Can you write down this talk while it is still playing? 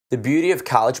The beauty of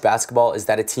college basketball is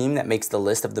that a team that makes the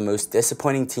list of the most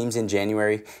disappointing teams in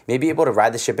January may be able to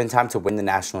ride the ship in time to win the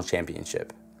national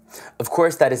championship. Of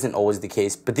course, that isn't always the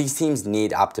case, but these teams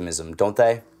need optimism, don't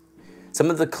they? Some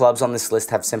of the clubs on this list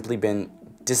have simply been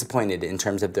disappointed in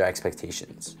terms of their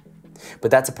expectations.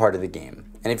 But that's a part of the game.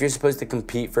 And if you're supposed to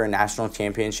compete for a national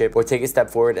championship or take a step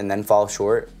forward and then fall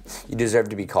short, you deserve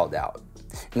to be called out.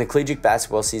 In the collegiate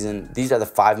basketball season, these are the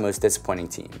 5 most disappointing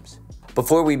teams.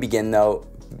 Before we begin though,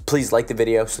 please like the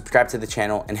video, subscribe to the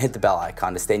channel, and hit the bell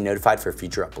icon to stay notified for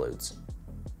future uploads.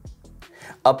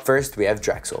 Up first, we have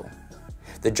Drexel.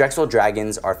 The Drexel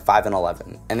Dragons are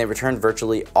 5-11, and they returned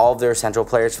virtually all of their essential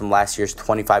players from last year's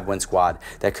 25-win squad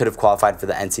that could have qualified for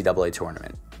the NCAA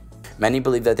tournament. Many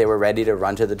believe that they were ready to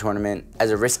run to the tournament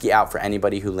as a risky out for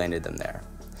anybody who landed them there.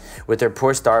 With their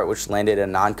poor start, which landed a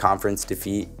non-conference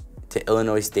defeat to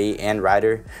Illinois State and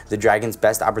Rider, the Dragons'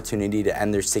 best opportunity to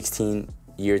end their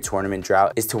 16-year tournament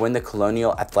drought is to win the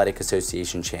Colonial Athletic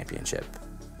Association Championship.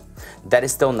 That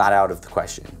is still not out of the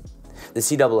question. The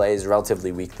CAA is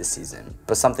relatively weak this season,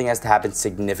 but something has to happen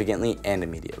significantly and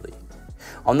immediately.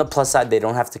 On the plus side, they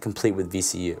don't have to compete with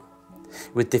VCU.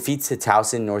 With defeats to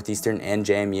Towson, Northeastern, and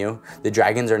JMU, the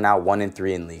Dragons are now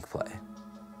 1-3 in league play.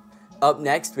 Up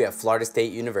next, we have Florida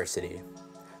State University.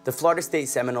 The Florida State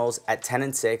Seminoles at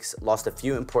 10-6 lost a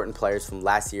few important players from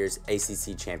last year's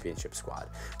ACC championship squad,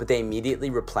 but they immediately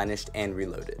replenished and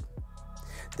reloaded.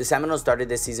 The Seminoles started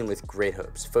this season with great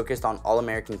hopes, focused on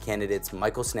All-American candidates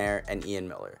Michael Snare and Ian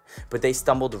Miller, but they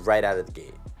stumbled right out of the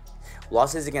gate.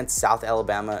 Losses against South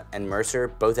Alabama and Mercer,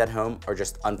 both at home, are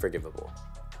just unforgivable.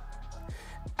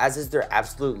 As is their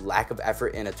absolute lack of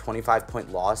effort in a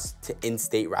 25-point loss to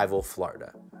in-state rival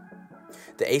Florida.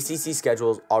 The ACC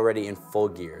schedule is already in full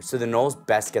gear, so the Noles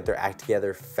best get their act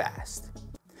together fast.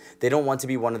 They don't want to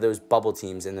be one of those bubble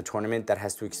teams in the tournament that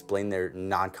has to explain their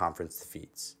non-conference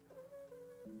defeats.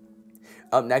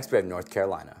 Up next, we have North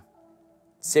Carolina.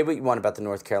 Say what you want about the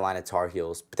North Carolina Tar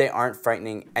Heels, but they aren't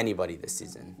frightening anybody this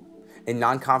season. In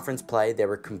non-conference play, they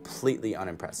were completely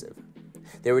unimpressive.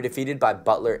 They were defeated by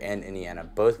Butler and Indiana,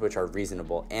 both which are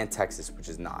reasonable, and Texas, which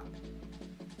is not.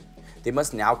 They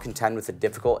must now contend with a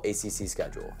difficult ACC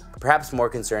schedule. Perhaps more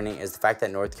concerning is the fact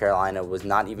that North Carolina was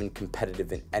not even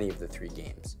competitive in any of the 3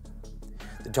 games.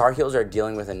 The Tar Heels are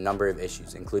dealing with a number of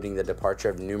issues, including the departure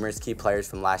of numerous key players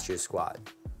from last year's squad.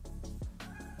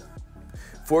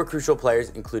 4 crucial players,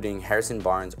 including Harrison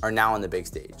Barnes, are now on the big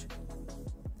stage.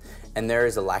 And there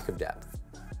is a lack of depth.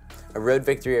 A road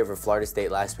victory over Florida State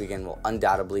last weekend will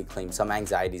undoubtedly claim some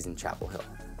anxieties in Chapel Hill.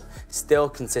 Still,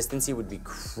 consistency would be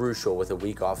crucial with a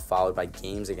week off followed by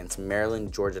games against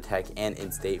Maryland, Georgia Tech, and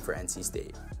in-state for NC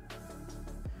State.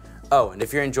 Oh, and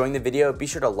if you're enjoying the video, be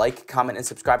sure to like, comment, and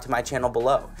subscribe to my channel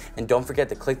below. And don't forget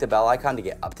to click the bell icon to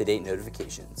get up-to-date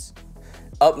notifications.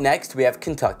 Up next, we have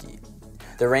Kentucky.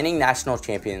 The reigning national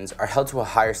champions are held to a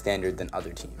higher standard than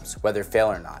other teams, whether fail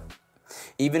or not,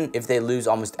 even if they lose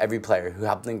almost every player who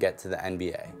helped them get to the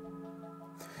NBA.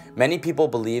 Many people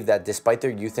believe that despite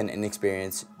their youth and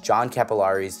inexperience, John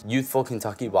Capillari's youthful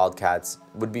Kentucky Wildcats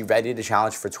would be ready to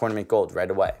challenge for tournament gold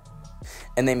right away.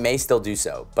 And they may still do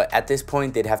so, but at this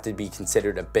point they'd have to be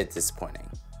considered a bit disappointing.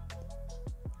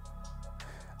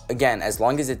 Again, as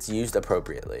long as it's used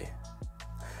appropriately.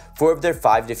 4 of their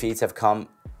 5 defeats have come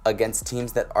against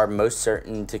teams that are most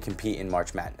certain to compete in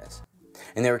March Madness,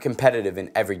 and they were competitive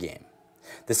in every game.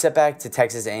 The setback to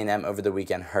Texas A&M over the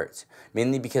weekend hurt,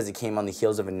 mainly because it came on the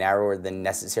heels of a narrower than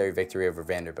necessary victory over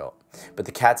Vanderbilt, but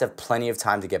the Cats have plenty of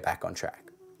time to get back on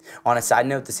track. On a side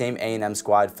note, the same A&M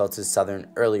squad fell to Southern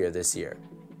earlier this year.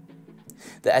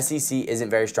 The SEC isn't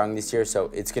very strong this year,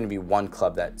 so it's going to be one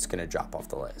club that's going to drop off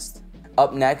the list.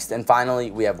 Up next, and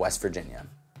finally, we have West Virginia.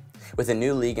 With a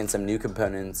new league and some new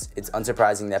components, it's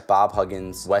unsurprising that Bob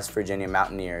Huggins' West Virginia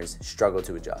Mountaineers struggle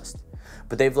to adjust.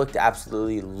 But they've looked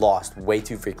absolutely lost way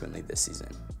too frequently this season.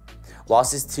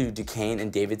 Losses to Duquesne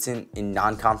and Davidson in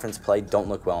non-conference play don't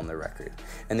look well on their record,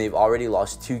 and they've already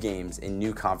lost 2 games in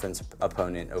new conference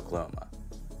opponent Oklahoma.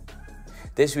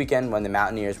 This weekend, when the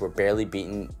Mountaineers were barely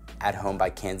beaten at home by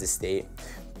Kansas State,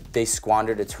 they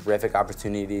squandered a terrific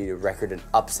opportunity to record an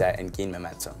upset and gain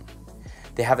momentum.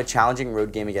 They have a challenging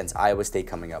road game against Iowa State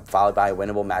coming up, followed by a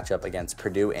winnable matchup against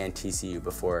Purdue and TCU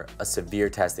before a severe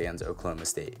test against Oklahoma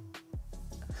State.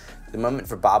 The moment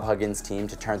for Bob Huggins' team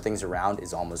to turn things around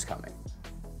is almost coming.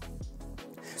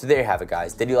 So there you have it,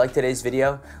 guys. Did you like today's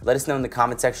video? Let us know in the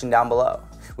comment section down below.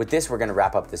 With this, we're going to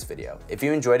wrap up this video. If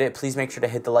you enjoyed it, please make sure to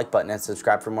hit the like button and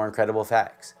subscribe for more incredible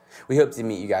facts. We hope to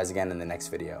meet you guys again in the next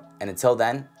video. And until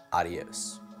then,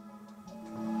 adios.